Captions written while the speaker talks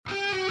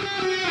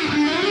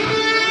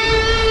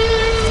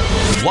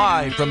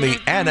Live from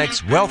the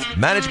Annex Wealth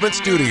Management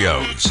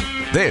Studios,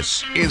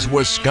 this is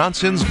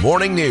Wisconsin's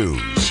Morning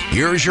News.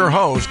 Here's your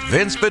host,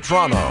 Vince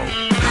Petrano.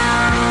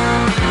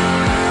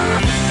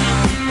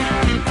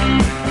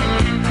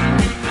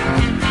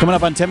 Coming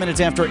up on 10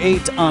 minutes after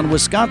 8 on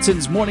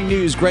Wisconsin's Morning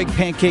News, Greg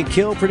Pancake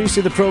Hill,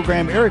 producing the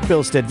program, Eric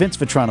Bilstead, Vince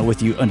Vetrano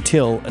with you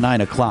until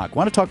 9 o'clock.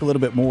 Want to talk a little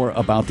bit more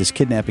about this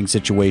kidnapping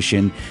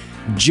situation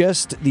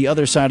just the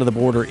other side of the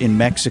border in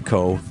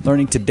Mexico.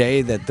 Learning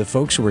today that the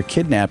folks who were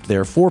kidnapped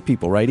there, 4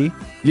 people, right, E?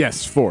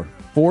 Yes, 4.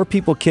 4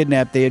 people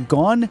kidnapped. They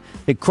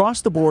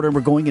crossed the border and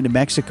were going into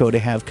Mexico to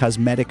have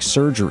cosmetic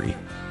surgery.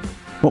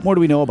 What more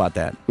do we know about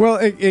that? Well,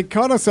 it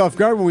caught us off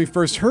guard when we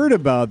first heard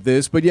about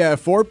this, but yeah,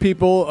 4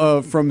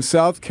 people from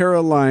South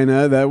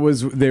Carolina.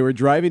 They were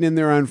driving in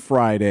there on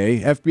Friday.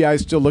 FBI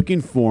is still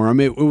looking for them.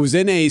 It was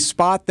in a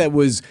spot that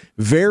was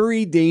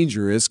very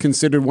dangerous,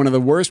 considered one of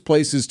the worst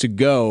places to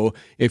go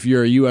if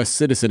you're a U.S.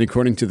 citizen,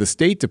 according to the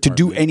State Department.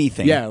 To do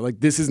anything. Yeah,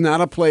 like this is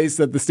not a place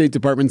that the State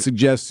Department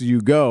suggests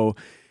you go.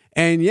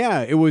 And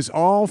yeah, it was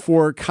all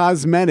for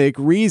cosmetic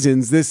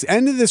reasons. This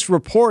end of this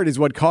report is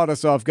what caught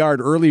us off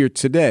guard earlier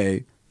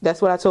today. That's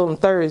what I told him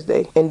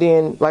Thursday. And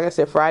then, like I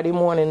said, Friday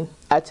morning,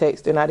 I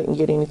texted and I didn't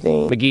get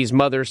anything. McGee's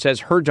mother says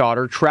her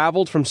daughter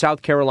traveled from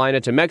South Carolina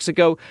to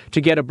Mexico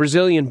to get a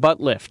Brazilian butt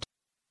lift.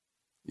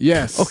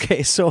 Yes.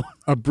 Okay, so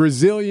a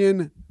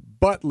Brazilian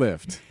butt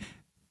lift.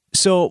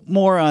 So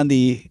more on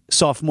the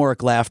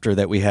sophomoric laughter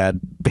that we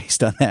had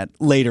based on that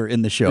later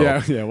in the show.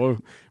 Yeah,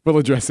 we'll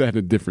address that at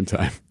a different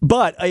time.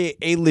 But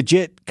a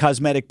legit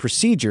cosmetic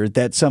procedure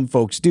that some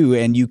folks do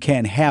and you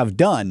can have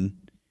done.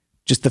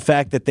 Just the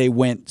fact that they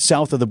went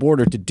south of the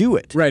border to do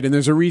it. Right, and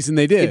there's a reason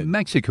they did. In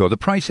Mexico, the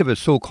price of a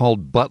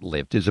so-called butt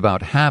lift is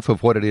about half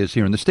of what it is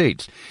here in the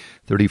States.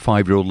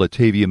 35-year-old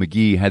Latavia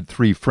McGee had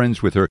 3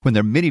 friends with her when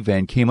their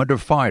minivan came under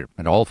fire,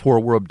 and all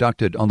 4 were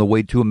abducted on the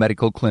way to a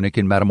medical clinic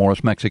in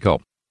Matamoros, Mexico.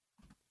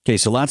 Okay,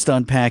 so lots to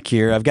unpack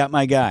here. I've got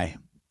my guy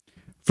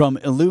from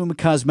Illume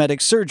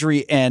Cosmetic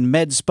Surgery and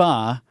Med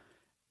Spa,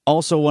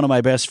 also one of my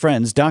best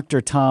friends,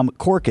 Dr. Tom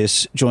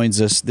Korkus, joins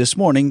us this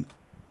morning,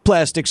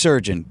 plastic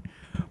surgeon.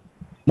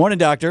 Morning,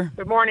 doctor.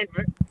 Good morning.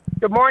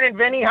 Good morning,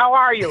 Vinny. How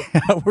are you?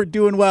 We're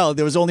doing well.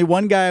 There was only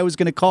one guy I was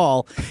going to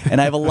call,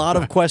 and I have a lot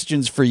of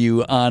questions for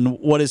you on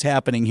what is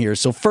happening here.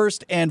 So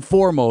first and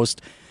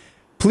foremost,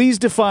 please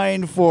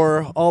define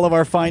for all of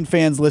our fine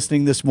fans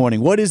listening this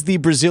morning, what is the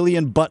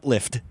Brazilian butt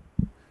lift?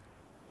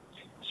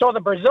 So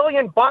the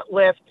Brazilian butt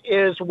lift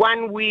is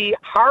when we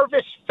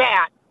harvest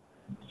fat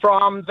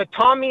from the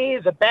tummy,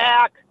 the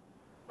back,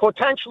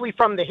 potentially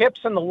from the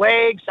hips and the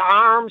legs,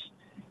 arms,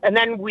 and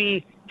then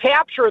we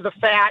capture the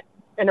fat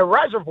in a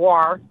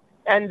reservoir,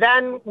 and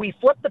then we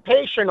flip the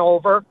patient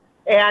over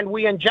and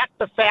we inject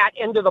the fat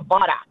into the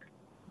buttock.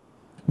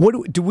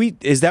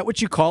 Is that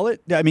what you call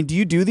it? I mean, do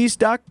you do these,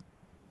 Doc?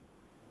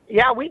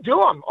 Yeah, we do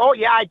them. Oh,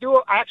 yeah, I do.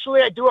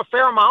 Actually, I do a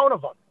fair amount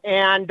of them.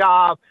 And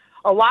a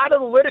lot of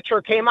the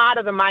literature came out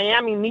of the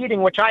Miami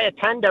meeting, which I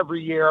attend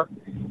every year.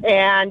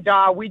 And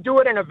we do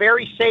it in a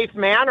very safe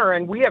manner,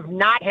 and we have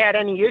not had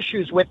any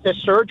issues with this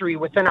surgery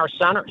within our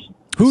centers.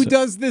 Who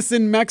does this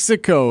in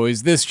Mexico?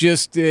 Is this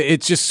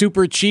it's just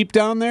super cheap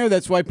down there?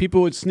 That's why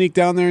people would sneak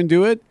down there and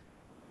do it?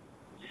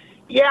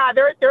 Yeah,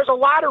 there's a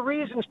lot of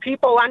reasons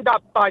people end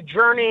up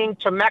journeying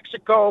to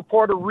Mexico,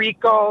 Puerto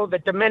Rico, the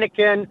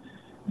Dominican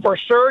for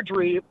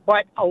surgery,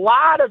 but a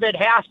lot of it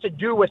has to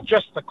do with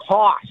just the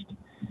cost.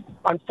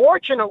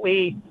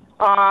 Unfortunately,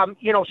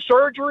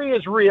 surgery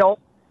is real.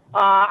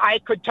 I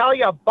could tell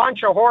you a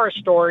bunch of horror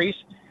stories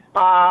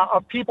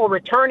of people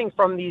returning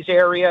from these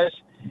areas.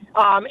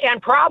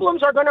 And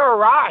problems are going to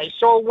arise.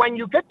 So when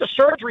you get the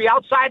surgery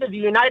outside of the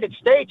United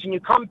States and you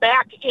come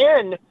back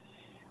in,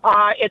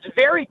 it's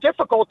very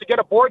difficult to get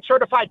a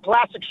board-certified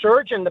plastic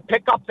surgeon to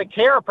pick up the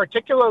care,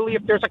 particularly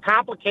if there's a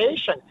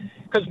complication,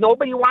 because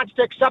nobody wants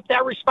to accept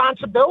that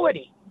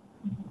responsibility.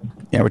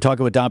 Yeah, we're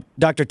talking with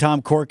Dr.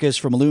 Tom Korkus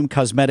from Illume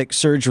Cosmetic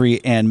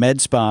Surgery and Med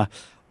Spa,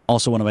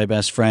 also one of my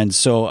best friends.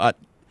 So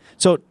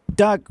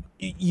Doc,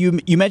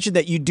 you mentioned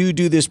that you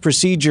do this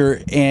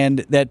procedure and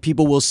that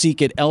people will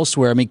seek it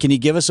elsewhere. I mean, can you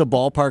give us a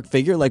ballpark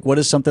figure? Like, what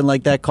does something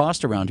like that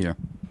cost around here?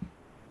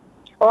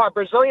 Oh, a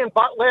Brazilian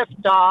butt lift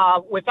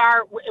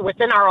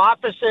within our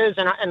offices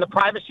and the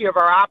privacy of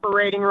our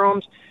operating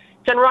rooms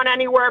can run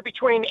anywhere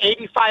between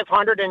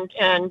 $8,500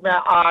 and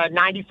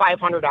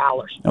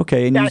 $9,500.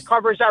 Okay, and that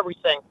covers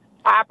everything: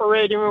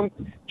 operating room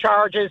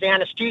charges,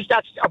 anesthesia.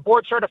 That's a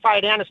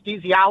board-certified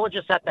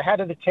anesthesiologist at the head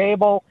of the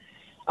table.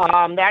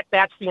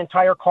 That's the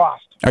entire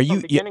cost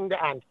from beginning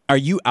to end. Are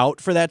you out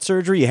for that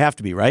surgery? You have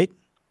to be, right?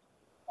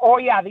 Oh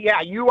yeah.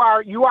 You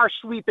are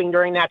sleeping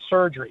during that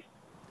surgery.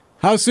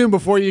 How soon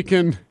before you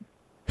can?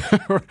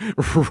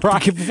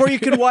 Before you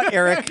can what,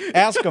 Eric?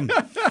 Ask him.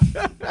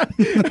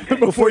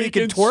 Before you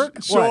can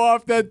twerk? Show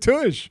off that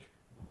tush.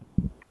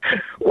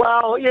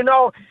 Well,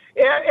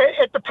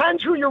 it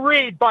depends who you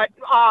read, but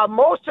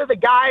most of the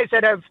guys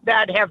that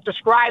have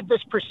described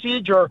this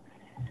procedure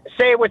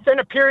say within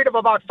a period of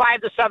about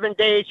 5 to 7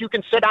 days, you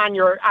can sit on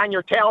your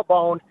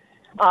tailbone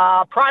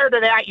Prior to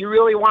that, you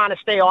really want to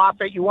stay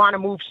off it. You want to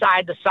move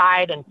side to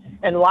side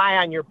and lie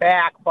on your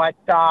back. But,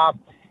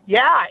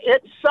 yeah,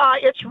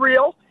 it's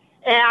real.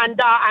 And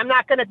I'm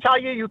not going to tell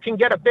you can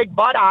get a big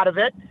butt out of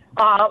it,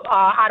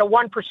 out of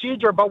one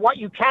procedure. But what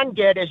you can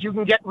get is you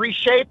can get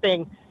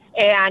reshaping.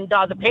 And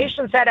the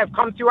patients that have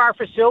come through our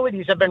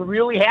facilities have been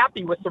really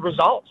happy with the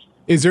results.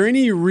 Is there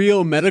any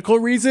real medical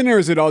reason, or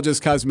is it all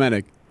just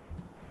cosmetic?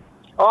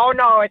 Oh,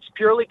 no, it's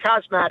purely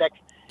cosmetic.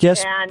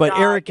 Yes, and, but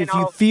Eric,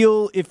 if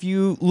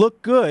you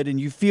look good and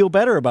you feel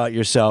better about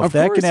yourself,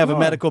 that can have a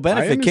medical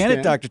benefit, can't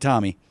it, Dr.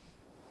 Tommy?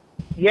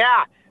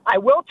 Yeah, I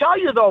will tell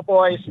you though,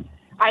 boys,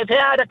 I've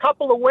had a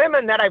couple of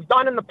women that I've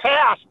done in the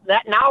past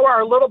that now are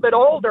a little bit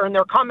older and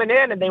they're coming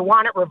in and they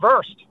want it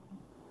reversed.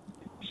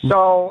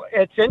 So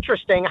it's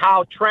interesting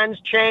how trends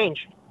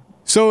change.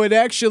 So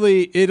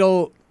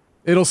it'll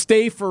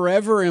stay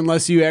forever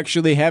unless you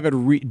actually have it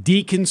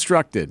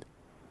deconstructed.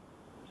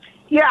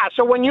 Yeah,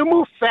 so when you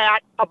move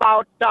fat,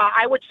 about,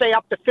 I would say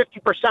up to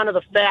 50% of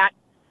the fat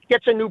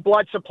gets a new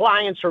blood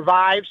supply and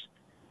survives.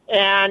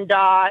 And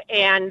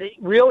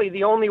really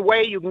the only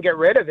way you can get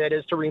rid of it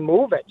is to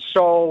remove it.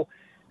 So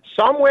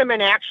some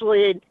women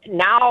actually,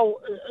 now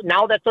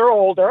that they're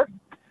older,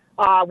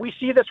 we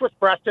see this with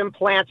breast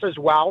implants as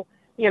well.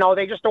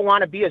 They just don't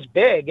want to be as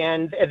big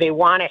and they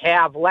want to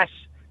have less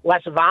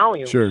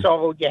volume. Sure.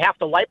 So you have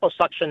to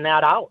liposuction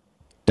that out.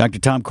 Dr.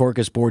 Tom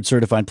Korkus,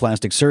 board-certified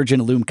plastic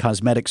surgeon, Loom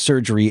Cosmetic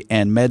Surgery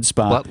and Med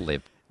Spa. Butt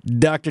lift.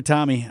 Dr.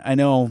 Tommy, I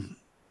know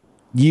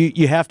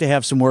you have to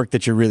have some work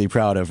that you're really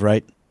proud of,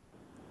 right?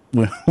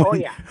 Oh,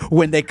 yeah.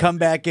 When they come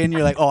back in,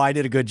 you're like, oh, I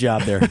did a good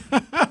job there.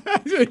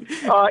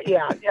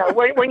 Yeah.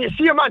 When you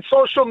see them on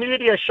social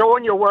media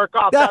showing your work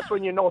off, that's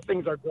when you know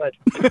things are good.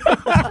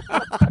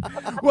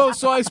 Well,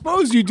 so I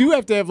suppose you do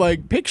have to have,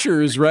 like,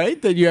 pictures,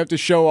 right, that you have to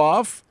show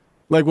off?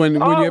 Like when you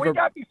have we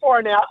got before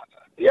and after.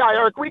 Yeah,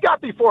 Eric, we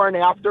got before and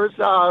afters.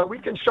 We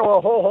can show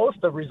a whole host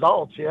of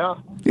results, yeah.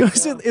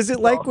 Is it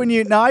like when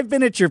you... Now, I've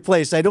been at your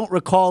place. I don't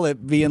recall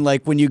it being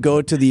like when you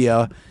go to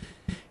the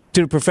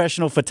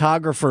professional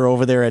photographer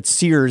over there at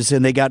Sears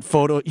and they got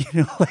photo...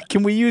 like,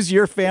 can we use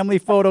your family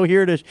photo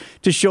here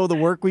to show the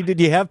work we did?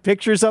 Do you have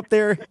pictures up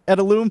there at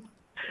a Loom?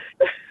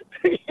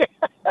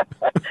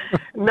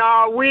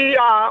 No, we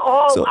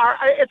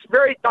it's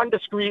very done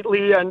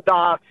discreetly and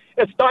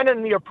it's done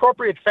in the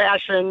appropriate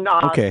fashion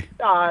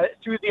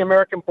through the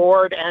American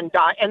board, and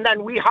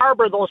then we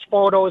harbor those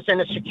photos in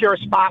a secure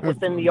spot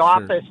within the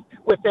office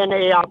within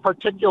a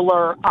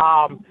particular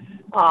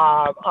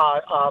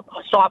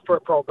software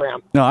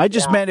program. No, I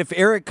just meant if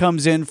Eric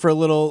comes in for a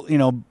little,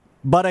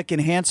 buttock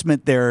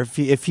enhancement there,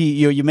 if he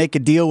you make a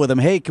deal with him,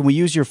 hey, can we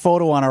use your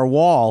photo on our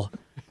wall?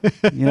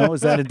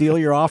 Is that a deal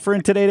you're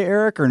offering today to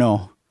Eric or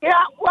no?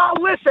 Yeah, well,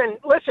 listen,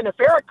 if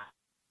Eric,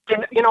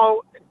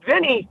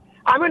 Vinny,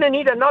 I'm going to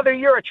need another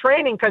year of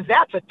training because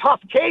that's a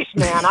tough case,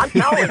 man. I'm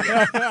telling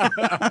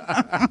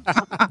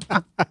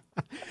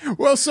you.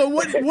 Well, so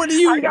what do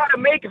you... I got to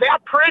make that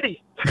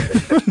pretty.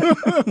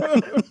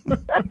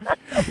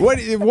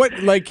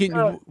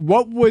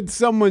 What would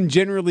someone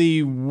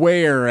generally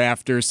wear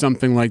after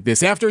something like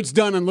this? After it's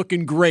done and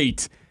looking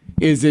great,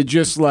 is it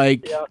just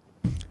like... Yeah.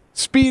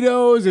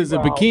 Speedos? Is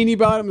it bikini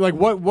bottom? Like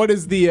what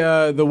is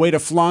the way to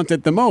flaunt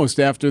it the most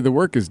after the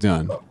work is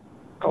done?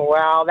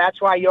 Well,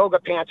 that's why yoga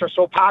pants are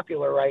so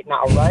popular right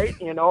now, right?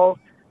 The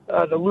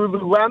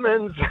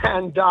Lululemons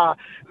and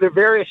the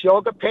various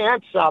yoga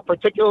pants,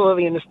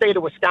 particularly in the state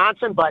of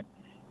Wisconsin. But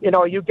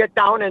you get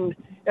down in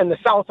the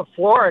south of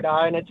Florida,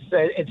 and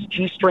it's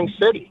G-string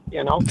city.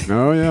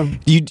 Oh yeah.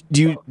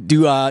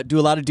 Do a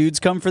lot of dudes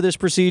come for this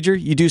procedure?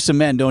 You do some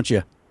men, don't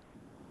you?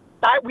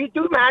 We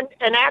do, man,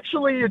 and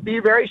actually you'd be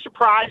very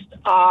surprised.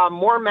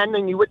 More men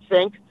than you would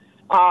think.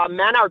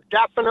 Men are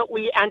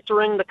definitely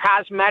entering the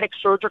cosmetic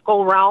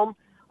surgical realm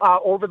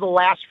over the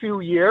last few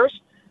years.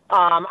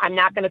 I'm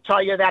not going to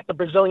tell you that the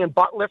Brazilian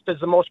butt lift is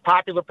the most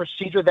popular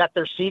procedure that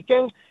they're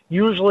seeking.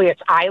 Usually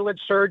it's eyelid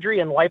surgery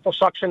and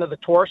liposuction of the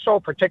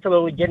torso,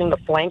 particularly getting the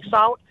flanks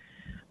out.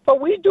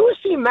 But we do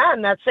see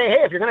men that say,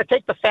 hey, if you're going to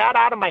take the fat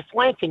out of my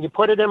flank, can you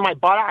put it in my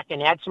buttock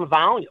and add some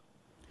volume?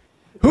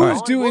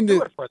 Who's doing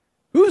this?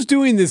 Who's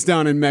doing this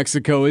down in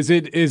Mexico? Is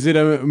it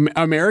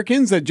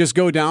Americans that just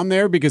go down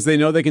there because they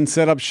know they can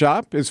set up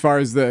shop as far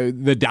as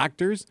the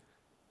doctors?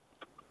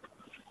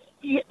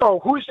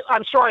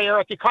 I'm sorry,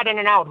 Eric, you cut in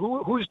and out.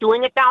 Who's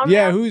doing it down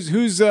there? Yeah,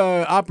 who's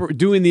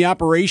doing the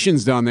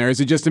operations down there?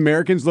 Is it just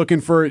Americans looking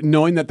for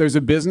knowing that there's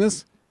a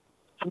business?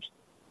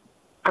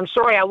 I'm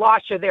sorry, I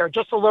lost you there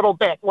just a little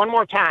bit. One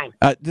more time.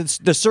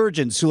 The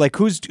surgeons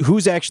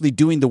who's actually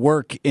doing the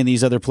work in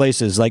these other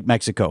places like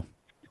Mexico?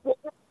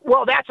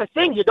 Well, that's the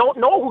thing. You don't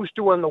know who's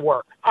doing the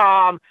work.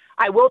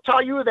 I will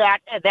tell you that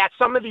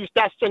some of these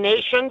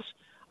destinations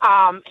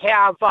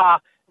have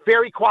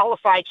very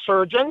qualified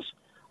surgeons,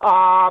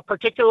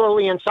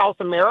 particularly in South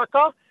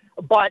America.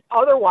 But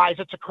otherwise,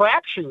 it's a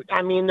crapshoot.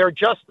 I mean, they're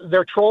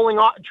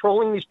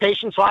trolling these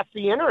patients off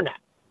the internet.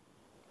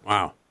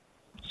 Wow.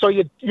 So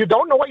you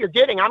don't know what you're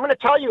getting. I'm going to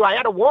tell you, I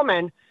had a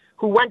woman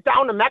who went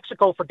down to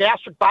Mexico for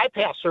gastric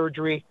bypass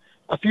surgery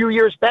a few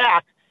years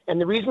back.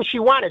 And the reason she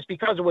went is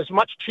because it was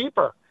much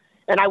cheaper.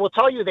 And I will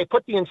tell you, they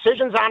put the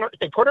incisions on her.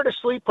 They put her to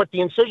sleep, put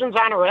the incisions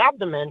on her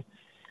abdomen.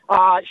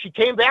 She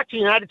came back to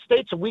the United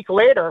States a week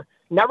later,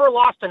 never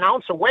lost an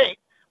ounce of weight,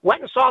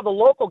 went and saw the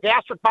local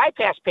gastric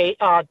bypass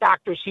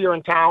doctors here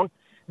in town.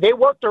 They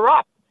worked her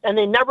up, and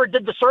they never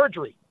did the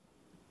surgery.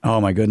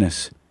 Oh, my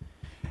goodness.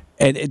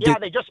 And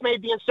they just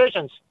made the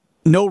incisions.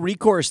 No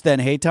recourse then,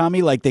 hey,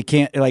 Tommy? Like, they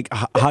can't, like,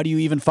 how do you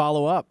even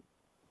follow up?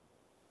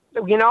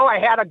 You know, I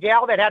had a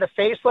gal that had a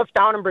facelift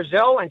down in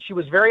Brazil, and she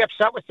was very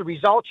upset with the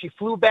results. She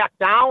flew back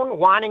down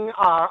wanting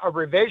a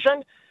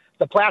revision.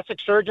 The plastic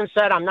surgeon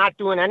said, I'm not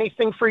doing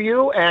anything for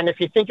you, and if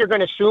you think you're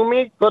going to sue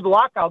me, good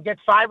luck. I'll get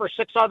 5 or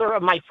 6 other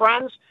of my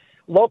friends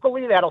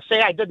locally that'll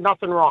say I did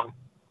nothing wrong.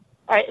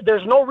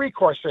 There's no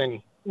recourse for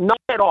any, none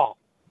at all.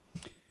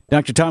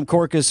 Dr. Tom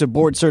Korkus, a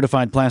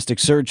board-certified plastic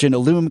surgeon,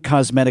 Illum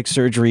Cosmetic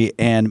Surgery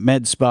and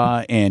Med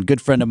Spa, and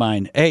good friend of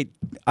mine. Hey,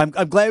 I'm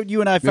glad you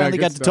and I finally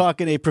got to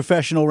talk in a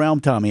professional realm,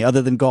 Tommy,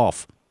 other than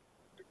golf.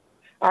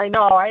 I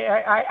know.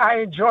 I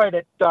enjoyed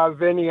it,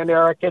 Vinny and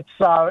Eric. It's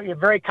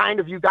very kind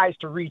of you guys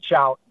to reach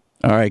out.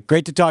 All right.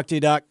 Great to talk to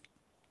you, Doc.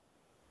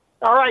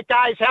 All right,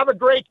 guys. Have a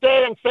great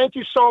day, and thank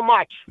you so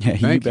much. Yeah,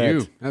 thank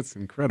you. That's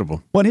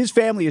incredible. Well, his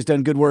family has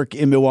done good work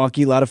in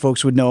Milwaukee. A lot of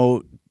folks would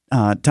know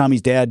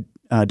Tommy's dad,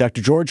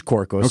 Dr. George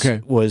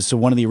Korkus, was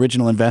one of the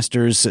original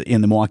investors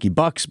in the Milwaukee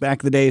Bucks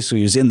back in the day. So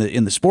he was in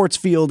the sports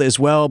field as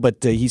well,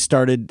 but he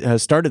started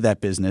that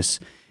business.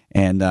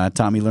 And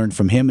Tommy learned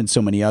from him and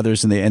so many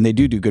others, and they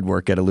do good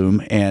work at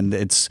Illum. And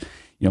it's,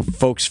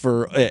 folks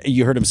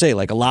you heard him say,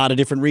 like a lot of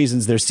different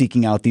reasons they're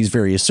seeking out these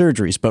various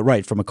surgeries. But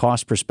right, from a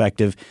cost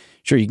perspective,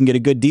 sure, you can get a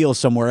good deal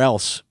somewhere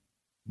else,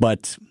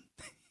 but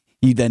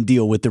you then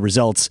deal with the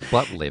results.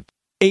 Butt lift.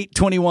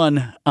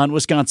 8:21 on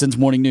Wisconsin's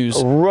Morning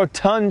News.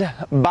 Rotund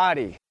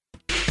body.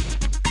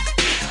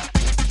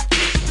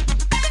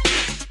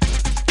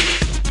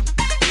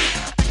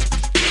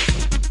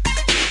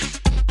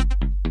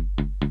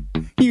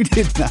 You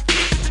did not.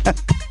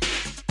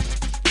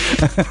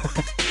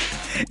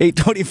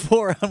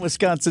 8:24 on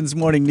Wisconsin's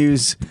Morning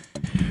News.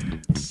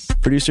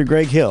 Producer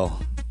Greg Hill,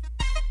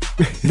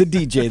 the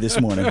DJ this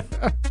morning.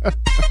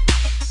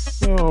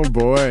 Oh,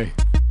 boy.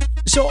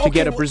 To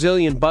get a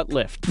Brazilian butt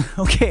lift.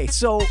 Okay,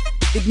 so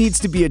it needs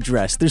to be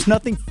addressed. There's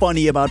nothing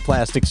funny about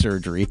plastic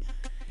surgery,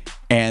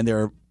 and there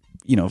are,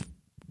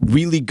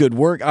 really good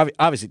work.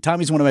 Obviously,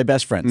 Tommy's one of my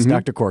best friends,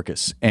 Dr.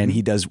 Korkus, and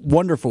he does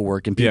wonderful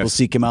work, and people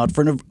seek him out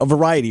for a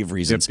variety of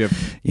reasons.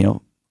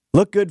 Yep.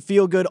 Look good,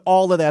 feel good,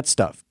 all of that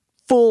stuff.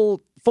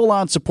 Full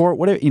on support.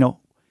 Whatever.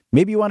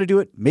 Maybe you want to do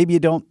it, maybe you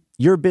don't.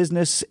 Your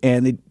business,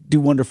 and they do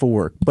wonderful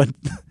work. But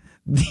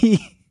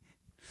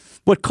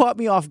what caught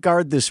me off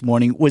guard this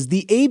morning was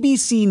the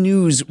ABC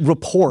News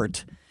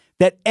report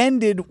that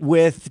ended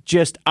with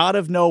just out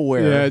of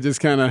nowhere. Yeah, just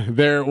kind of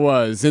there it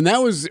was. And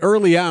that was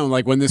early on,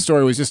 like when this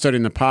story was just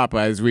starting to pop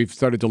as we've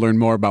started to learn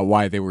more about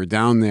why they were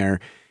down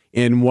there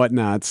and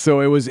whatnot.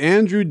 So it was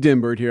Andrew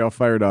Dimbert here. I'll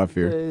fire it off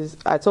here.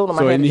 I told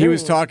him and he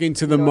was talking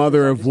to the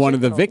mother of one of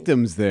the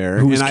victims there.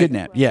 Who was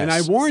kidnapped, yes. And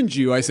I warned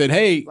you. I said,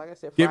 hey,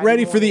 get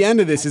ready for the end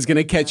of this. It's going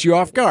to catch you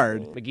off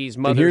guard. McGee's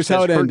mother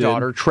says her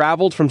daughter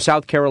traveled from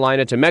South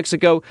Carolina to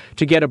Mexico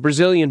to get a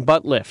Brazilian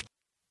butt lift.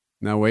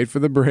 Now wait for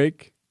the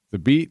break. The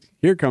beat.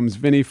 Here comes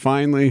Vinny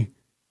finally.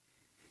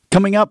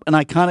 Coming up, an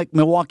iconic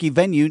Milwaukee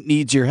venue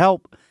needs your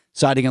help.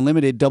 Siding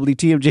Unlimited,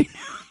 WTMJ.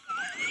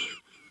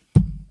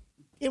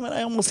 Damn it,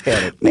 I almost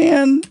had it.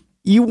 Man,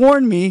 you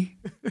warned me.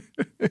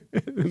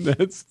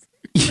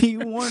 You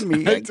warned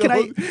me.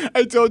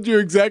 I told you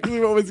exactly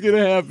what was going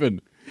to happen,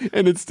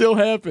 and it still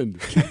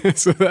happened.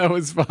 So that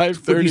was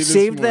 5:30 You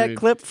saved that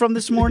clip from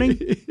this morning?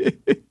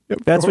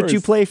 That's what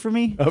you play for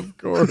me? Of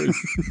course.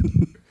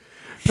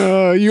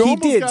 You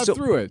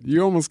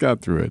almost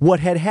got through it. What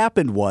had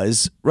happened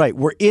was, right,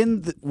 we're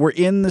in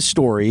the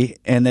story,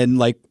 and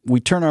then we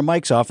turn our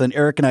mics off, and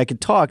Eric and I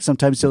could talk.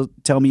 Sometimes he'll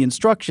tell me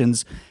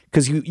instructions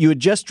because you had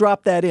just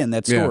dropped that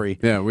story.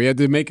 Yeah, we had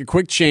to make a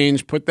quick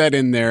change, put that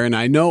in there, and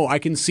I know I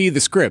can see the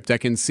script. I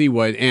can see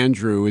what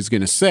Andrew is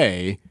going to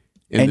say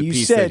in the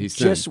piece that he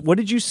sent. What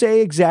did you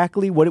say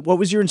exactly? What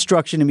was your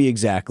instruction to me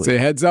exactly? Say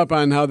heads up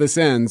on how this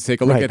ends.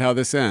 Take a look at how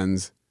this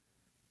ends.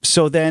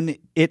 So then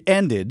it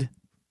ended.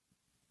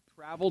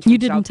 Traveled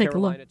from South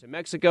Carolina to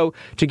Mexico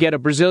to get a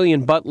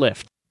Brazilian butt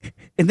lift.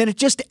 And then it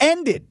just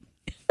ended.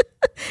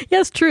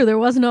 Yes, true. There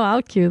was no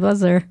out cue,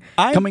 was there?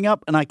 Coming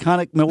up, an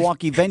iconic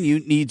Milwaukee venue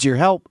needs your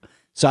help.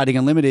 Siding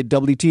Unlimited,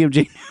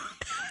 WTMJ.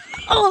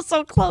 Oh,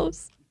 so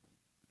close.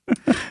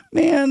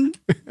 Man.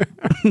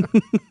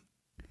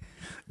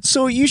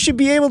 So you should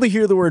be able to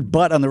hear the word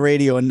butt on the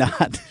radio and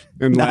not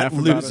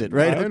lose it,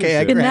 right?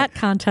 Okay, in that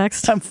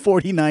context. I'm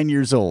 49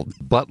 years old.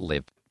 Butt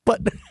lift.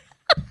 But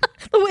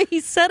the way he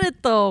said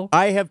it, though.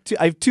 I have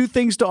two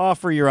things to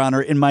offer, Your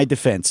Honor, in my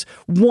defense.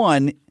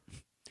 One,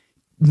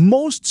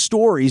 most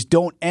stories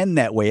don't end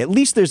that way. At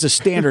least there's a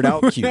standard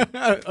out cue.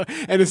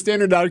 And a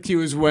standard out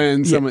cue is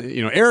when someone,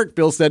 Eric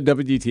Bilstead,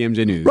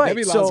 WGTMJ News. Right.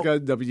 Debbie Laska,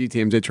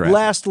 WGTMJ Traffic.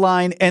 Last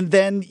line, and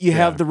then you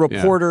have the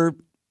reporter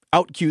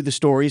out cue the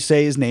story,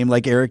 say his name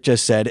like Eric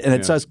just said, and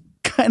it's us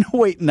kind of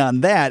waiting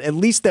on that. At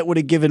least that would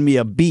have given me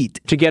a beat.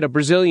 To get a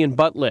Brazilian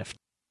butt lift.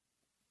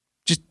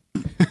 Just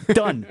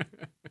done.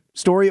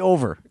 Story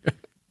over.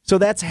 So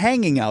that's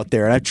hanging out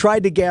there, and I've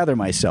tried to gather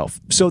myself.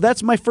 So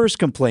that's my first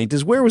complaint,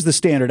 is where was the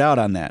standard out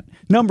on that?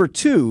 Number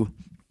two,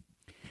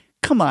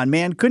 come on,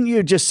 man, couldn't you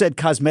have just said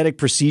cosmetic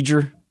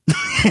procedure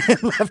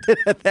and left it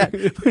at that?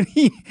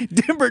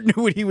 Dimbert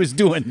knew what he was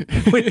doing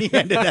when he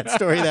ended that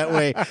story that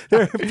way.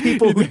 There are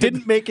people who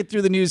didn't make it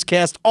through the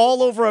newscast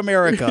all over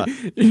America.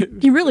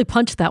 He really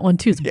punched that one,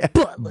 too.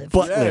 Butt lift.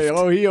 Butt lift.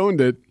 Oh, he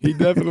owned it. He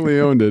definitely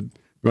owned it.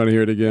 You want to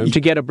hear it again? To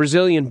get a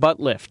Brazilian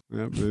butt lift.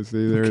 Yep,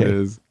 see, there it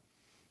is.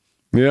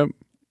 Yep.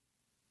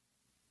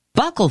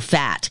 Buckle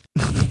fat.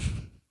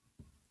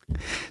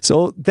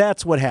 So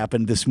that's what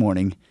happened this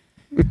morning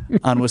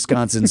on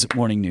Wisconsin's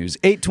Morning News.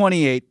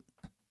 8:28.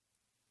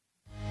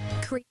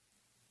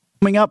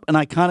 Coming up, an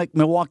iconic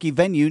Milwaukee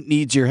venue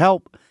needs your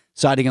help.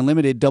 Siding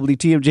Unlimited,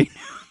 WTMJ.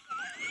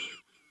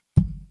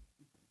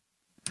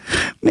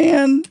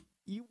 Man.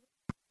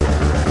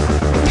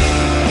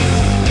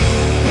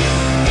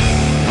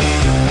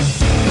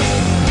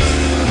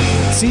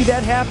 See,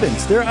 that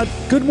happens. They're on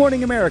Good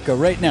Morning America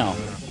right now.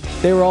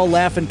 They were all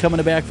laughing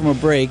coming back from a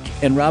break,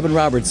 and Robin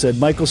Roberts said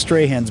Michael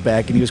Strahan's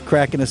back, and he was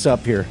cracking us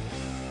up here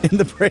in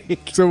the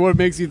break. So what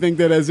makes you think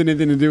that has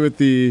anything to do with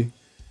the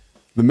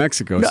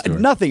Mexico story?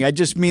 Nothing. I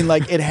just mean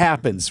like it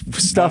happens.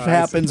 Stuff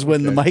happens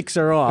when the mics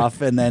are off,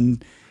 and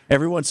then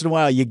every once in a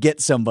while you get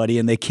somebody,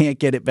 and they can't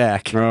get it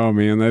back. Oh,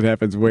 man, that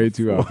happens way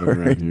too often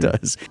right here. It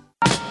does.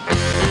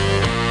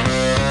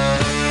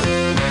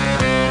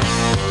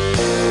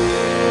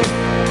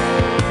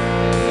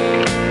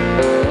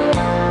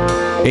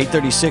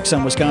 8:36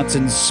 on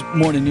Wisconsin's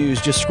Morning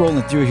News. Just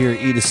scrolling through here,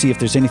 to see if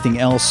there's anything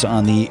else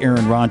on the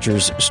Aaron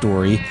Rodgers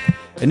story.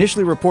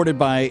 Initially reported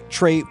by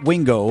Trey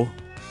Wingo.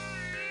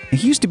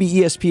 He used to be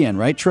ESPN,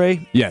 right,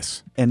 Trey?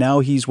 Yes. And now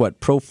he's what,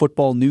 Pro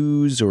Football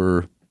News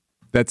or...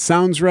 That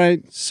sounds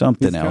right.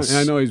 Something else.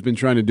 I know he's been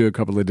trying to do a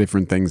couple of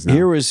different things now.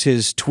 Here was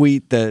his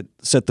tweet that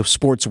set the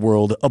sports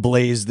world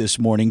ablaze this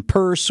morning.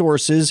 Per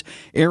sources,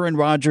 Aaron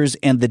Rodgers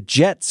and the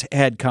Jets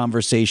had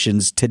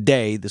conversations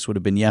today. This would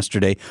have been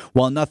yesterday.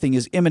 While nothing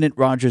is imminent,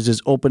 Rodgers is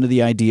open to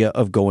the idea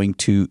of going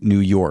to New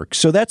York.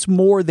 So that's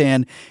more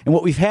than, and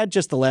what we've had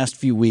just the last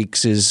few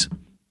weeks is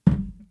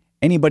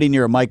anybody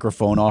near a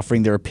microphone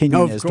offering their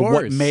opinion as to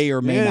what may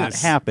or may not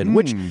happen,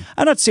 which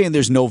I'm not saying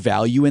there's no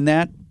value in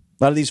that.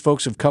 A lot of these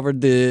folks have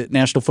covered the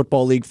National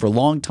Football League for a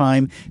long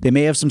time. They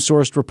may have some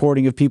sourced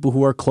reporting of people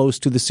who are close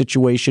to the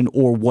situation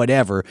or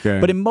whatever.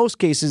 Okay. But in most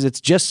cases, it's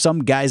just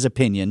some guy's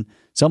opinion,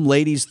 some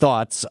lady's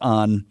thoughts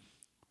on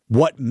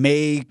what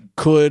may,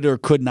 could, or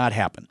could not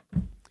happen.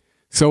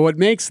 So what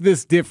makes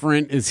this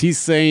different is he's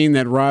saying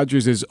that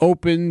Rodgers is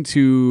open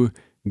to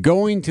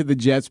going to the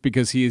Jets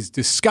because he is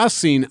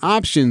discussing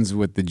options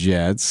with the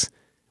Jets,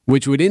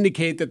 which would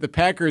indicate that the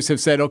Packers have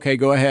said, okay,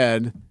 go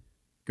ahead.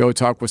 Go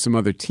talk with some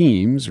other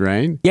teams,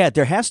 right? Yeah,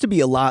 there has to be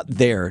a lot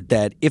there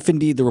that if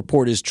indeed the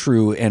report is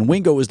true, and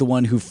Wingo is the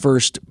one who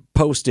first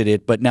posted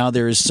it, but now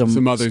there are some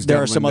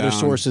other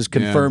sources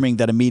confirming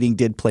that a meeting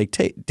did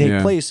take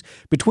place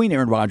between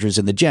Aaron Rodgers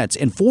and the Jets.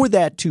 And for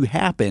that to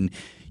happen,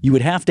 you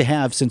would have to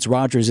have, since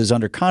Rodgers is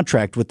under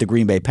contract with the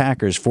Green Bay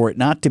Packers, for it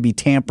not to be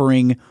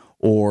tampering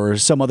or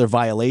some other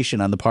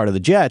violation on the part of the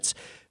Jets,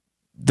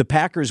 the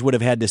Packers would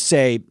have had to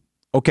say,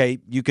 okay,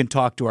 you can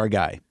talk to our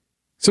guy.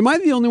 So am I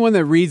the only one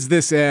that reads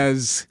this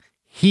as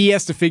he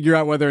has to figure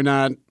out whether or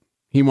not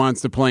he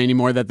wants to play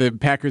anymore, that the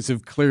Packers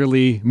have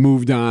clearly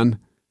moved on?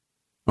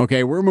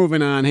 Okay, we're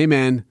moving on. Hey,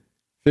 man,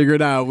 figure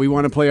it out. We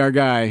want to play our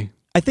guy.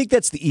 I think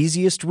that's the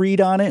easiest read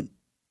on it.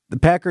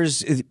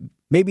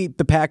 Maybe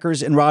the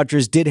Packers and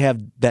Rodgers did have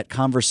that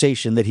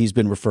conversation that he's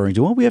been referring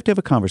to. Well, we have to have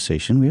a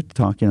conversation. We have to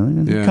talk.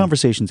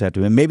 Conversations have to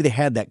be. Maybe they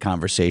had that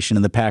conversation,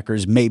 and the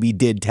Packers maybe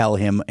did tell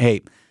him,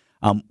 hey,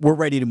 we're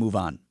ready to move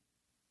on.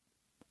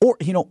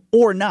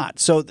 Or not.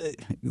 So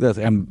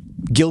I'm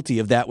guilty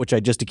of that, which I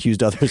just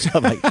accused others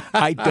of.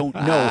 I don't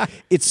know.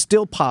 It's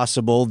still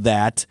possible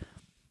that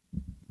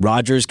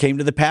Rodgers came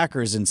to the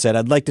Packers and said,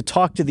 I'd like to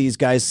talk to these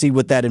guys, see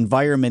what that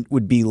environment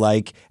would be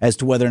like as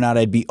to whether or not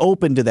I'd be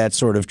open to that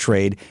sort of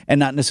trade and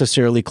not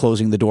necessarily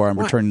closing the door on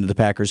returning to the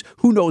Packers.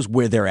 Who knows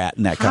where they're at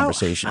in that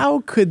conversation? How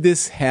could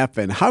this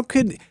happen?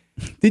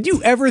 Did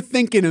you ever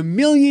think in a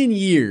million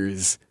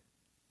years,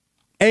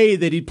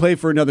 that he'd play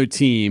for another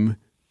team?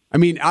 I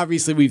mean,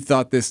 obviously we've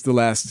thought this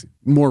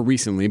more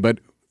recently, but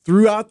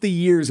throughout the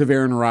years of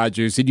Aaron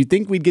Rodgers, did you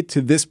think we'd get to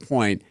this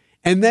point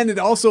And then it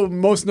also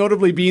most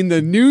notably being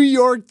the New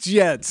York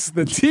Jets.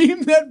 The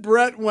team that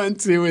Brett went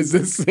to is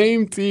the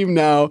same team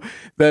now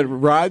that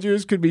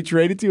Rodgers could be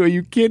traded to. Are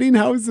you kidding?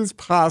 How is this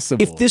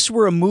possible? If this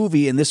were a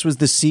movie and this was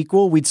the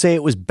sequel, we'd say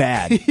it was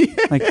bad.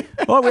 Like,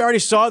 oh, we already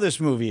saw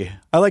this movie.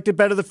 I liked it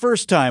better the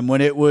first time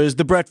when it was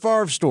the Brett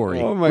Favre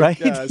story. Oh, my right?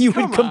 gosh. You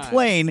would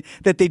complain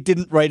that they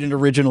didn't write an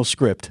original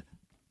script.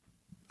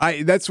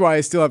 That's why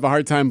I still have a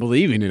hard time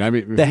believing it. I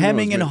mean, the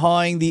hemming and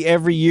hawing, the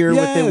every year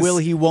with the will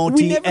he, won't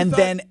he, and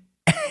then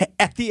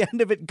at the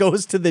end of it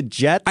goes to the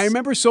Jets. I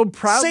remember so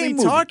proudly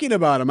talking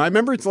about him. I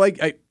remember it's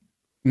like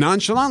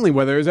nonchalantly,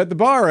 whether it was at the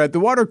bar or at the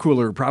water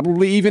cooler,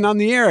 probably even on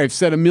the air. I've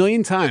said a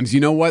million times, you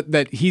know what,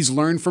 that he's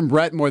learned from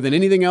Brett more than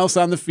anything else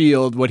on the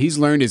field. What he's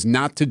learned is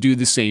not to do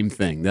the same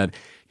thing. That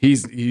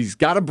he's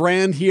got a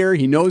brand here.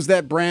 He knows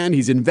that brand.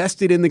 He's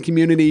invested in the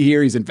community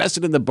here. He's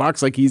invested in the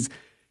Bucs. Like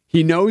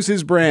he knows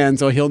his brand,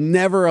 so he'll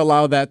never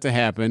allow that to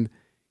happen.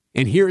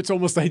 And here it's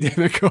almost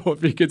identical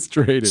if he gets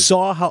traded.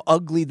 Saw how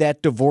ugly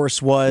that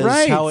divorce was,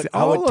 right, how it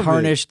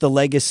tarnished the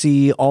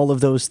legacy, all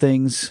of those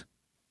things.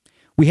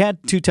 We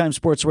had two-time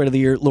Sports Writer of the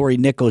Year, Lori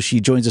Nichols.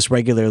 She joins us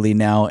regularly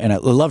now, and I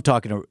love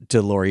talking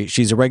to Lori.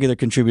 She's a regular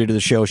contributor to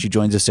the show. She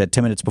joins us at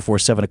 10 minutes before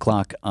 7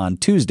 o'clock on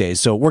Tuesdays.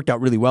 So it worked out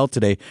really well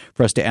today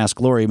for us to ask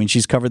Lori. I mean,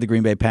 she's covered the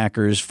Green Bay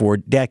Packers for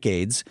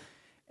decades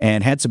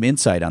and had some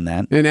insight on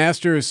that. And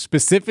asked her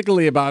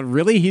specifically about,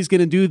 really, he's going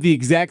to do the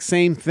exact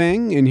same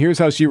thing? And here's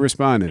how she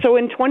responded. So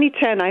in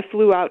 2010, I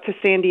flew out to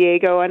San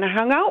Diego and I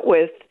hung out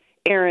with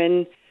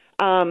Aaron,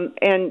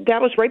 and that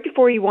was right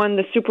before he won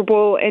the Super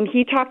Bowl, and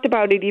he talked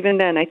about it even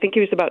then. I think he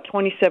was about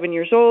 27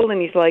 years old,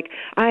 and he's like,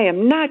 I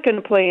am not going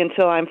to play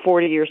until I'm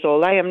 40 years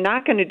old. I am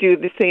not going to do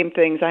the same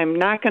things. I'm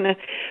not going to.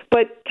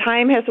 But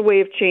time has a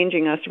way of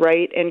changing us,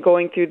 right, and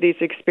going through these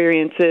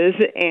experiences.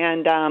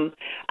 And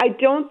I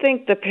don't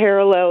think the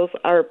parallels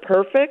are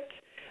perfect.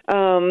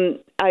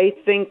 I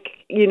think,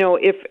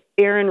 if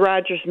Aaron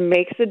Rodgers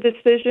makes a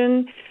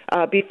decision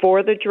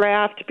before the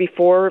draft,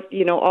 before,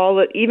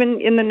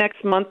 even in the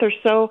next month or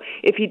so,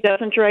 if he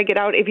doesn't drag it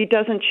out, if he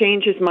doesn't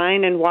change his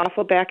mind and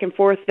waffle back and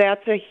forth,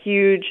 that's a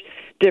huge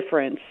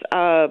difference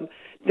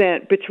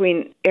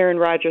between Aaron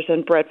Rodgers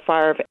and Brett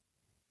Favre.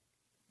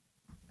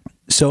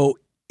 So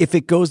if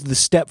it goes the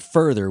step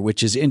further,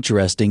 which is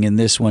interesting in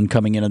this one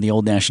coming in on the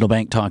Old National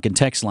Bank talk and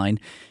text line,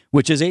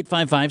 which is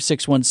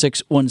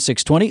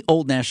 855-616-1620.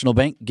 Old National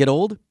Bank, get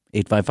old.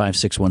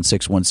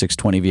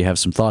 855-616-1620 if you have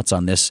some thoughts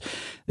on this.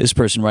 This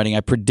person writing, I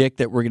predict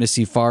that we're going to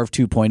see Favre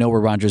 2.0 where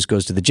Rodgers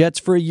goes to the Jets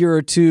for a year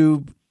or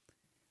two,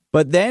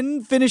 but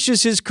then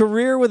finishes his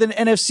career with an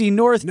NFC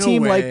North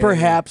team like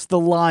perhaps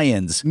the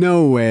Lions.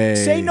 No way.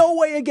 Say no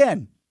way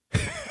again.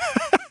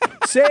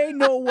 Say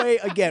no way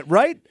again,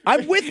 right?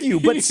 I'm with you,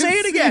 but say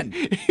it again.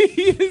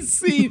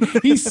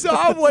 He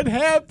saw what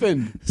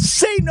happened.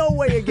 Say no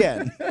way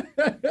again.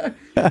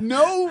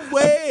 No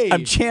way.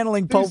 I'm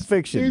channeling Pulp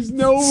Fiction. There's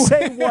no way.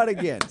 Say what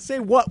again? Say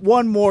what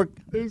one more.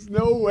 There's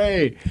no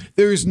way.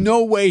 There's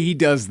no way he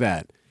does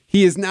that.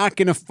 He is not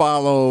going to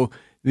follow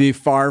the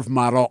Favre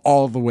model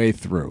all the way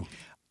through.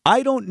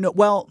 I don't know.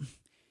 Well,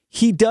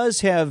 he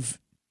does have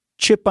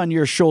chip on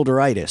your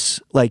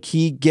shoulder-itis. Like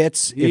he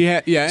gets,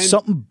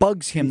 something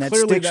bugs him that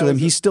sticks with him.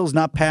 He still's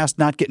not past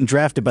not getting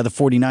drafted by the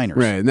 49ers.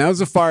 Right, and that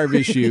was a Favre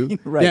issue.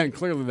 Right. Yeah, and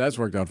clearly that's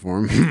worked out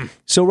for him.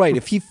 So, right,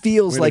 if he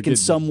feels like in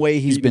some way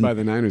he's been by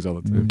the Niners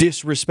all the time,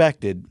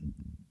 disrespected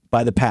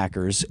by the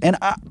Packers,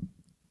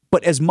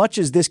 but as much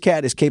as this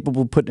cat is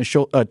capable of putting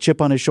a chip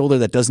on his shoulder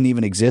that doesn't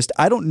even exist,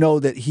 I don't know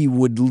that he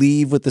would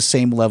leave with the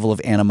same level of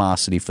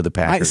animosity for the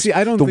Packers.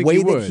 I don't think he would.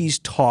 The way that he's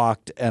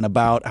talked and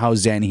about how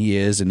zen he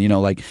is, and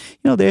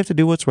they have to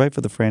do what's right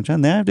for the franchise,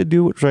 and they have to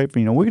do what's right for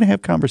we're going to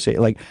have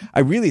conversation. Like I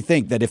really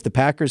think that if the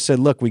Packers said,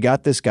 "Look, we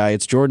got this guy,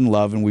 it's Jordan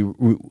Love, and we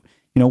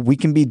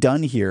can be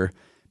done here,"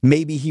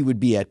 maybe he would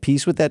be at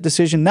peace with that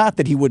decision. Not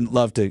that he wouldn't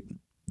love to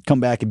come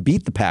back and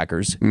beat the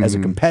Packers as a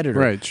competitor.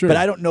 Right, sure. But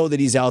I don't know that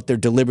he's out there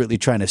deliberately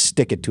trying to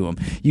stick it to him.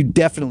 You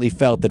definitely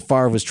felt that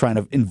Favre was trying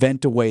to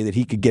invent a way that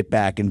he could get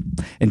back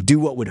and do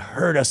what would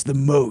hurt us the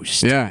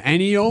most. Yeah,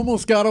 and he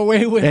almost got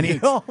away with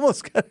it.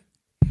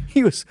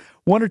 He was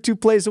one or two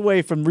plays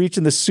away from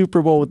reaching the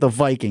Super Bowl with the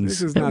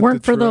Vikings. If it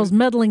weren't for those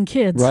meddling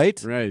kids. Right?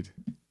 Right.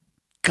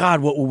 God,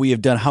 what would we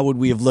have done? How would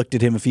we have looked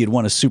at him if he had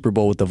won a Super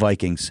Bowl with the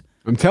Vikings?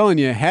 I'm telling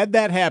you, had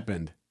that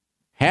happened,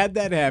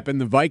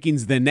 the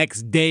Vikings the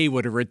next day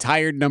would have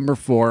retired number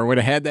 4, would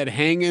have had that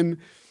hanging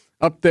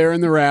up there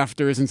in the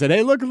rafters and said,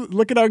 hey, look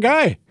at our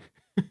guy.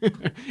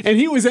 And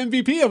he was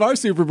MVP of our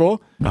Super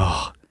Bowl.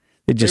 Oh,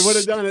 they would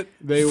have done it.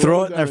 They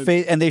throw it in their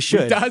face, and they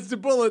should. We dodged a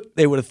bullet.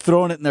 They would have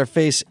thrown it in their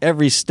face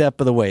every step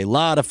of the way. A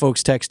lot of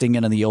folks texting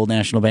in on the Old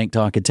National Bank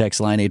talk and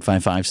text line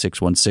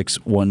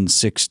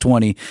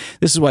 855-616-1620.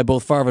 This is why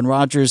both Favre and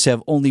Rodgers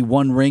have only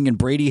one ring, and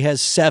Brady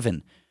has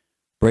 7.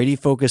 Brady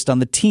focused on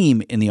the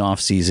team in the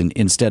offseason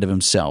instead of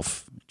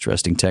himself.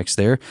 Interesting text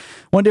there.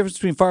 One difference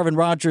between Favre and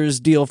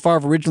Rodgers' deal,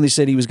 Favre originally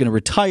said he was going to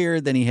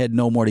retire, then he had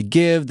no more to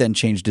give, then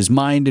changed his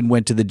mind and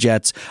went to the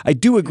Jets. I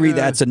do agree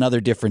that's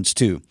another difference,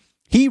 too.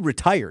 He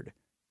retired.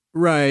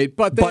 Right,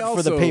 but they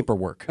for the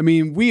paperwork. I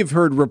mean, we have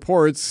heard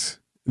reports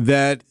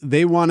that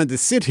they wanted to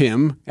sit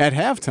him at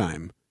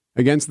halftime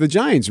against the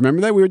Giants.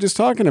 Remember that? We were just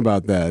talking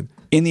about that.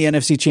 In the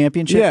NFC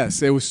Championship?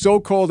 Yes, it was so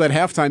cold at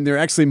halftime, they're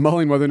actually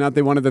mulling whether or not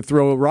they wanted to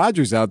throw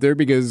Rodgers out there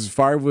because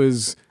Favre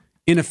was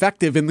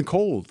ineffective in the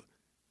cold.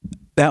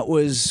 That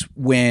was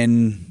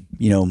when,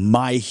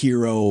 my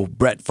hero,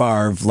 Brett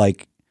Favre,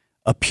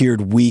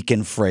 appeared weak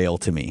and frail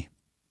to me.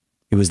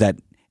 It was that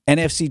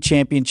NFC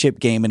Championship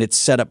game, and it's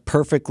set up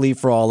perfectly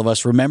for all of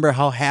us. Remember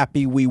how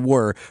happy we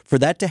were for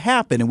that to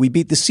happen, and we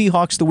beat the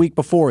Seahawks the week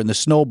before in the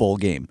Snow Bowl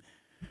game.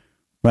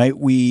 Right?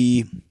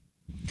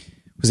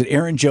 Was it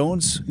Aaron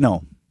Jones?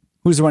 No.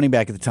 Who was the running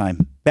back at the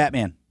time?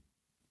 Batman.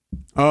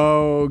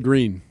 Oh,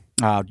 Green.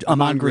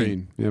 Amon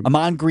Green. Yep.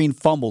 Amon Green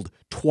fumbled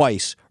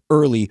twice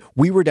early.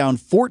 We were down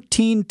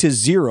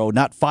 14-0,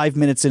 not 5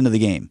 minutes into the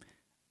game,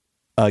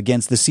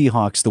 against the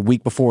Seahawks the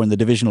week before in the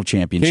divisional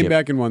championship. Came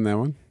back and won that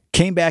one.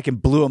 Came back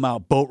and blew them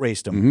out, boat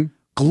raced them. Mm-hmm.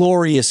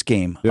 Glorious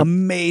game. Yep.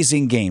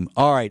 Amazing game.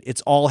 All right,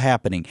 it's all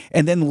happening.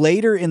 And then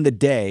later in the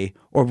day,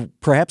 or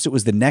perhaps it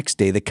was the next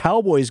day, the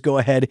Cowboys go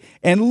ahead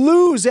and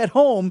lose at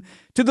home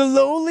to the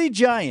lowly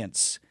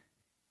Giants.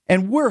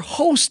 And we're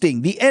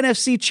hosting the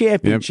NFC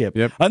Championship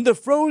on the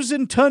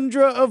frozen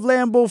tundra of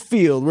Lambeau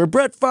Field, where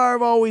Brett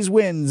Favre always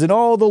wins, and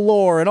all the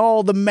lore and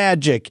all the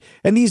magic.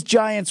 And these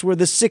Giants were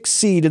the 6th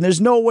seed, and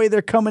there's no way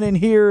they're coming in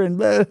here.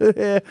 And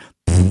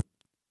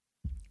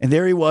and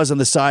there he was on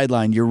the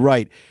sideline. You're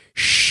right.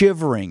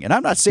 Shivering. And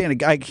I'm not saying a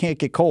guy can't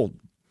get cold.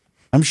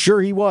 I'm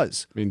sure he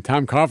was. I mean,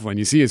 Tom Coughlin,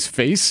 you see his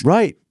face?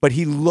 Right. But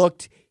he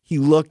looked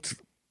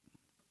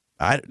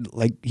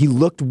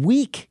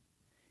weak.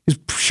 He was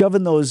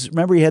shoving those,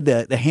 remember he had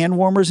the hand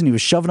warmers and he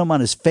was shoving them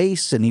on his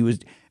face,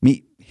 and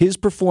his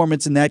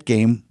performance in that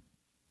game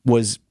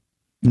was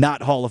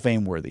not Hall of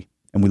Fame worthy,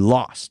 and we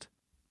lost.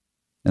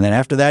 And then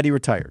after that, he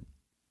retired.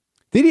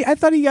 Did he? I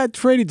thought he got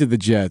traded to the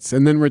Jets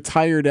and then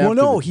retired after. Well,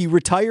 no, he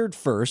retired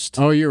first.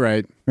 Oh, you're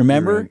right.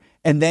 Remember? You're right.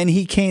 And then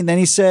he came, then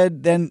he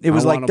said, then it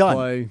was done.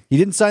 Play. He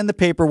didn't sign the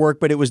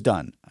paperwork, but it was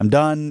done. I'm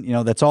done.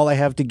 That's all I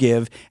have to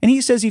give. And he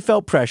says he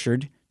felt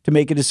pressured to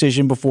make a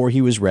decision before he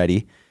was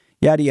ready.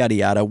 Yada, yada,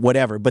 yada,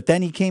 whatever. But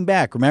then he came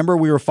back. Remember,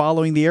 we were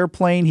following the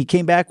airplane. He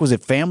came back. Was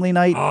it family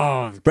night?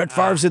 Oh, Brett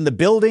Favre's in the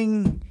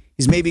building.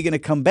 He's maybe going to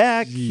come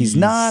back. Jeez. He's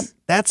not.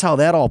 That's how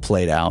that all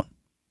played out.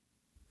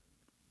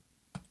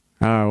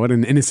 Oh, what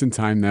an innocent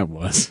time that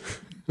was.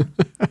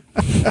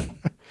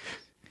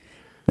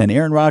 Then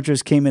Aaron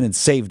Rodgers came in and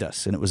saved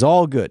us, and it was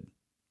all good.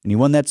 And he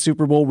won that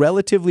Super Bowl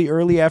relatively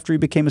early after he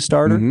became a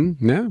starter.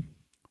 Mm-hmm. Yeah.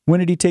 When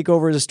did he take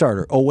over as a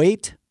starter?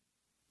 08?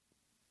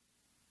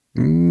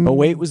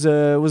 08 was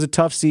a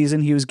tough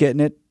season. He was getting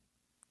it.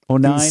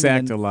 09. He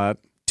sacked a lot.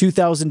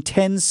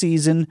 2010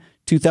 season,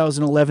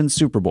 2011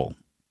 Super Bowl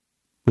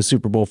was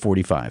Super Bowl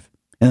 45.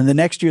 And then the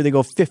next year they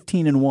go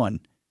 15-1.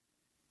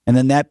 And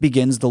then that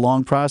begins the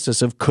long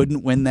process of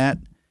couldn't win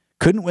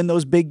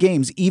those big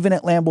games, even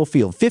at Lambeau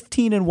Field.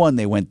 15-1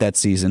 they went that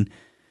season.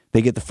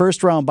 They get the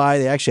first round bye.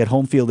 They actually had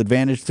home field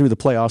advantage through the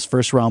playoffs,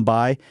 first round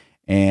bye,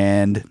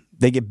 and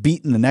they get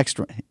beaten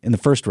in the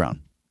first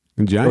round.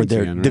 The Giants or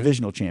their again, right?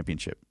 divisional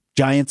championship.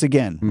 Giants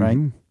again, right?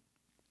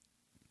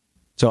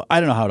 So I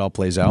don't know how it all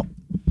plays out.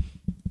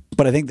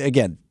 But I think,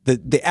 again,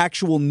 the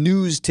actual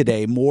news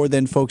today, more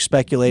than folks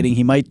speculating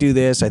he might do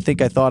this, I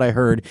thought I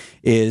heard,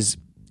 is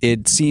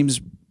it seems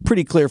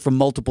pretty clear from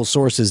multiple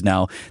sources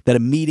now that a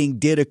meeting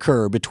did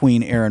occur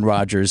between Aaron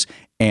Rodgers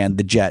and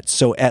the Jets.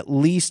 So at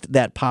least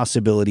that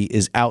possibility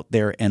is out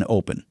there and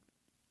open.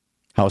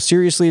 How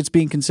seriously it's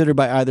being considered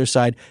by either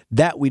side,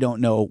 that we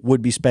don't know,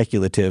 would be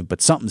speculative,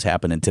 but something's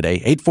happening today.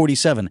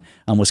 8:47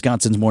 on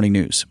Wisconsin's Morning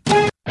News.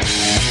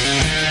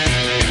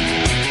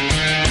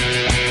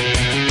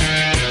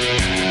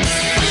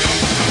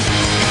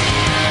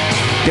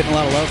 Getting a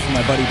lot of love from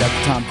my buddy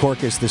Dr. Tom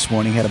Korkus this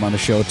morning. Had him on the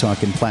show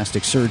talking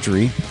plastic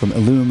surgery from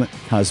Illum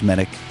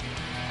Cosmetic.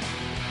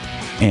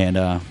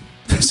 And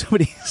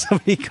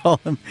somebody called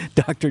him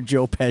Dr.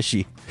 Joe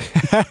Pesci.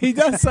 He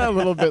does sound a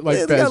little bit like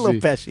He's Pesci. got a little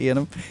Pesci in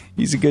him.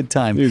 He's a good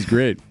time. He was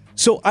great.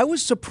 So I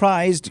was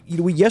surprised.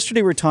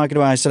 Yesterday we were talking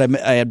about, I said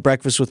I had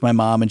breakfast with my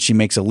mom, and she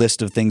makes a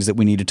list of things that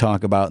we need to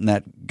talk about, and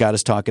that got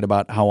us talking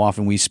about how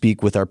often we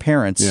speak with our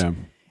parents. Yeah.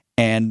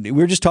 And we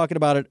were just talking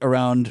about it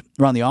around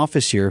the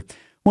office here.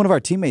 One of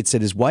our teammates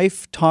said his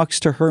wife talks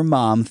to her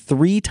mom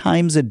 3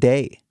 times a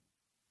day.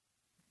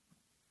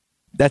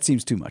 That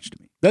seems too much to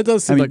me. That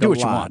does seem like do a what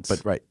lot. you want,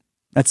 but right.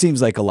 That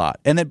seems like a lot.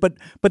 And then, but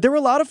there were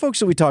a lot of folks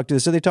that we talked to.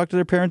 So they talk to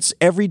their parents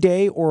every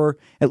day or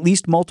at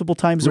least multiple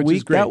times a Which week.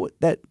 is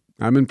great.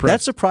 I'm impressed.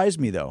 That surprised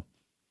me, though.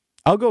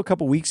 I'll go a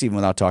couple weeks even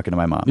without talking to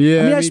my mom.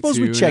 Yeah, I me suppose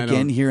too, we check and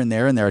in here and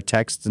there are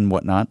texts and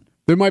whatnot.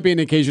 There might be an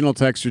occasional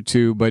text or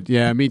two, but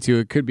yeah, me too.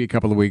 It could be a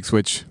couple of weeks,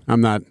 which I'm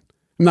not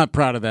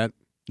proud of that.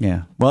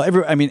 Yeah. Well,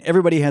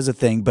 everybody has a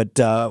thing, but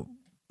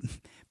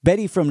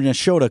Betty from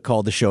Nashotah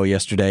called the show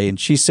yesterday, and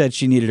she said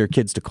she needed her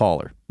kids to call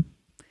her.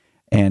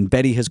 And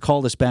Betty has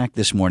called us back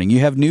this morning.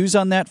 You have news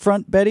on that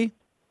front, Betty?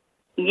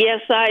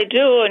 Yes, I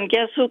do. And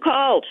guess who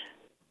called?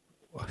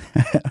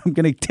 I'm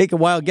going to take a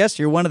wild guess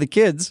here. One of the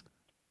kids.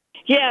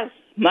 Yes,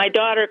 my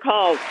daughter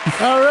called.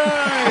 All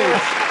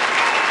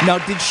right. Now,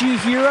 did she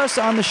hear us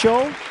on the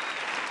show?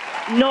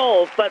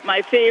 No, but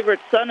my favorite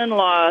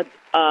son-in-law,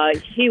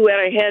 he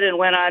went ahead and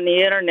went on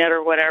the internet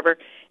or whatever,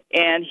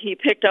 and he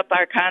picked up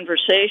our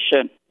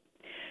conversation.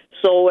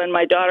 So when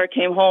my daughter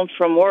came home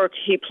from work,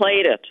 he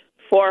played it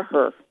for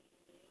her.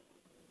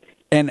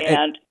 And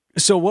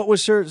so what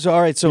was her? So,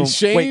 all right. So he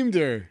shamed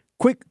her.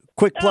 Quick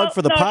plug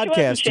for the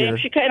podcast she here.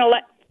 She kind of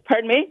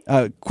pardon me?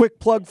 Quick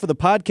plug for the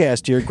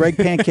podcast here. Greg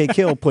Pancake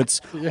Hill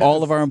puts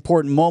all of our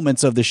important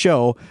moments of the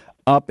show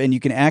up, and you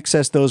can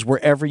access those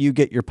wherever you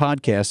get your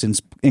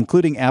podcasts,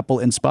 including Apple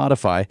and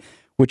Spotify,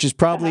 which is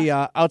probably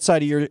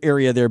outside of your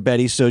area there,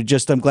 Betty. So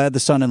I'm glad the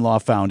son-in-law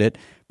found it,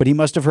 but he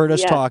must have heard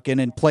us talking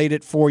and played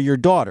it for your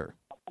daughter.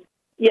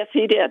 Yes,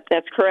 he did.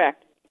 That's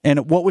correct.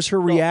 And what was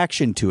her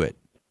reaction to it?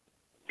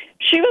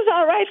 She was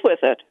all right with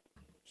it.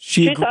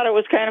 She thought it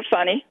was kind of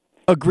funny.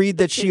 Agreed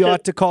that she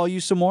ought to call you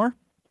some more?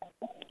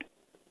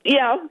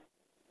 Yeah,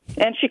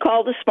 and she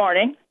called this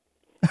morning.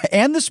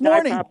 And this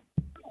morning?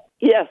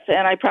 Yes,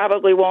 and I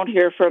probably won't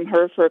hear from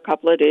her for a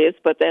couple of days,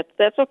 but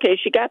that's okay.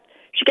 She got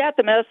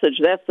the message.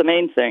 That's the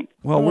main thing.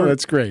 Well,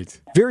 that's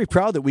great. Very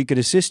proud that we could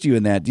assist you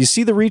in that. Do you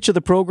see the reach of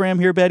the program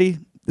here, Betty?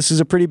 This is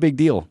a pretty big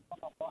deal.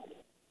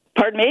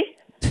 Pardon me?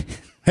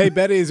 Hey,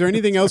 Betty, is there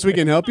anything else we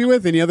can help you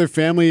with? Any other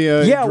family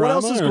drama? What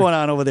else is going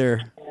on over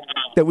there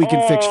that we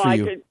can fix for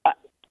you?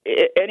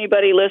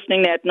 Anybody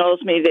listening that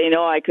knows me, they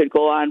know I could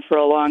go on for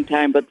a long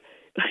time, but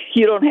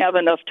you don't have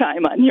enough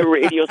time on your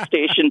radio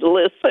station to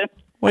listen.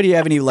 What, do you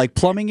have any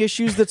plumbing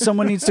issues that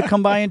someone needs to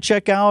come by and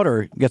check out,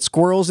 or you got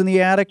squirrels in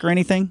the attic or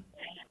anything?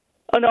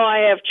 Oh, no,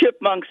 I have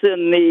chipmunks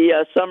in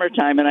the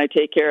summertime, and I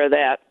take care of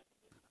that.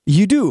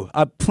 You do?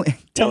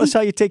 Tell us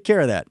how you take care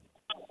of that.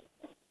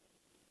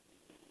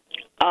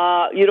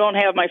 You don't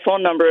have my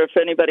phone number if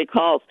anybody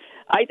calls.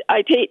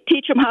 I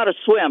teach them how to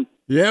swim.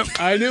 Yep,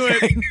 I knew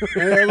it.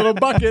 A little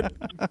bucket.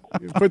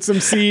 Put some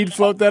seed,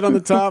 float that on the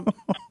top.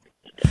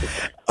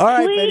 All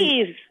right,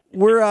 Please. Betty.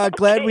 We're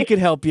glad we could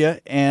help you,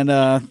 and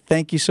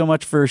thank you so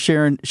much for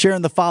sharing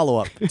the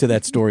follow-up to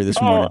that story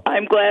this morning.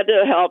 I'm glad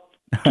to help.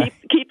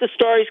 Keep the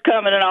stories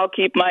coming, and I'll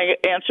keep my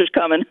answers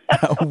coming.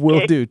 Okay.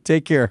 Will do.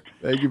 Take care.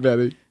 Thank you,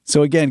 Betty.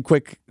 So again,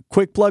 quick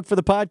plug for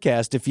the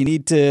podcast. If you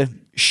need to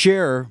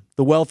share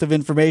the wealth of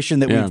information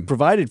that we've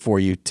provided for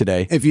you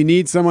today. If you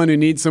need someone who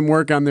needs some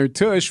work on their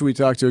tush, we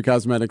talked to a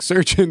cosmetic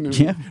surgeon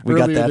we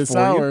got that this for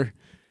hour. You.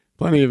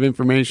 Plenty of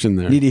information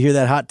there. Need to hear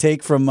that hot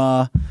take from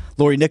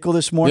Lori Nickel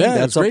this morning? Yeah,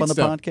 that's up on the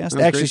stuff.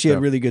 podcast. Actually, she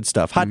had really good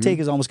stuff. Hot take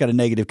has almost got a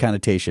negative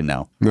connotation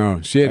now.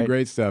 No, she had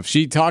great stuff.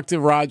 She talked to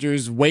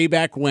Rodgers way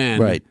back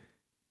when. Right.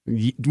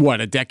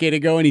 What, a decade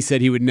ago? And he said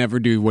he would never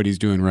do what he's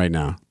doing right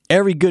now.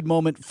 Every good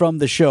moment from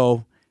the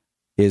show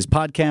is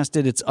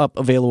podcasted. It's up,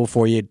 available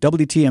for you at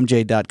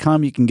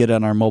WTMJ.com. You can get it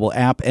on our mobile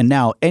app and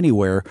now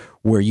anywhere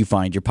where you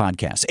find your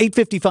podcasts.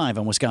 8:55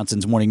 on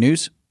Wisconsin's Morning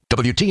News.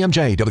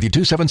 WTMJ,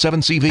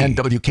 W277CV, and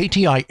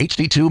WKTI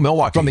HD2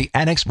 Milwaukee from the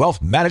Annex Wealth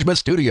Management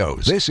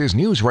Studios. This is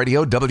News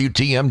Radio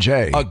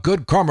WTMJ, a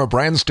Good Karma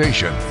brand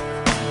station.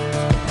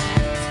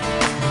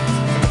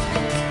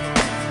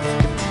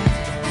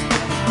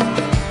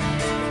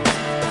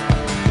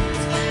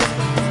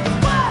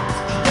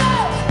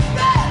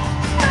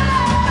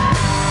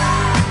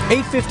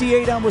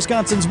 .58 on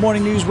Wisconsin's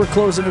Morning News. We're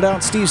closing it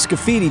out. Steve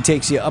Scafidi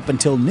takes you up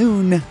until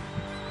noon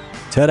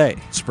today.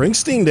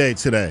 Springsteen Day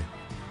today.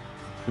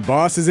 The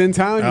boss is in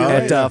town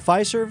at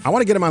Fiserv. I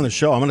want to get him on the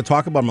show. I'm going to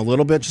talk about him a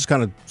little bit, just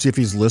kind of see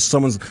if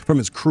someone's from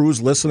his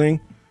crew's listening.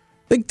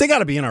 They got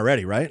to be in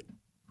already, right?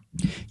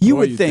 You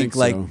would think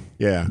so.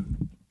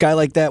 Guy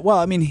like that. Well,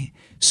 I mean,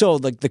 so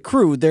the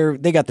crew,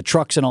 they got the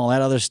trucks and all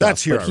that other stuff.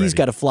 That's here but he's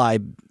got to fly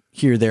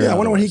here, there. Yeah, I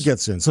wonder when he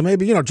gets in. So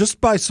maybe, just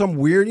by some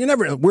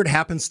weird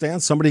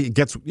happenstance, somebody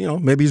gets,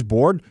 maybe he's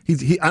bored.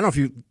 He I don't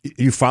know if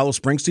you follow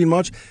Springsteen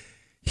much.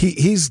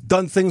 He's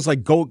done things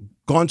like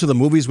gone to the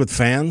movies with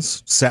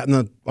fans, sat in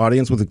the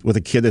audience with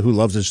a kid who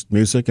loves his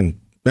music, and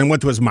then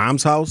went to his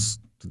mom's house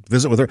to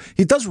visit with her.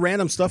 He does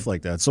random stuff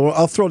like that. So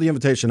I'll throw the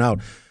invitation out.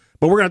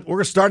 But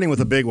we're starting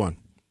with a big one.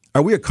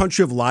 Are we a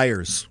country of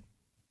liars?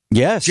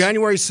 Yes.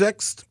 January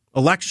 6th,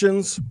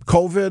 elections,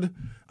 COVID.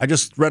 I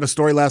just read a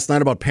story last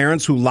night about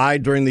parents who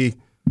lied during the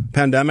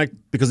pandemic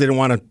because they didn't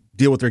want to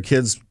deal with their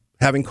kids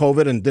having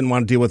COVID and didn't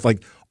want to deal with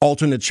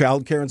alternate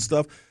childcare and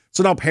stuff.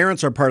 So now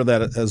parents are part of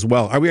that as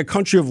well. Are we a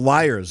country of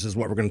liars is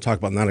what we're going to talk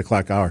about in 9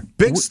 o'clock hour.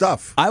 Big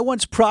stuff. I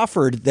once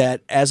proffered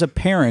that as a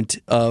parent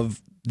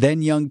of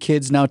then young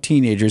kids, now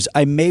teenagers,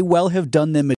 I may well have done them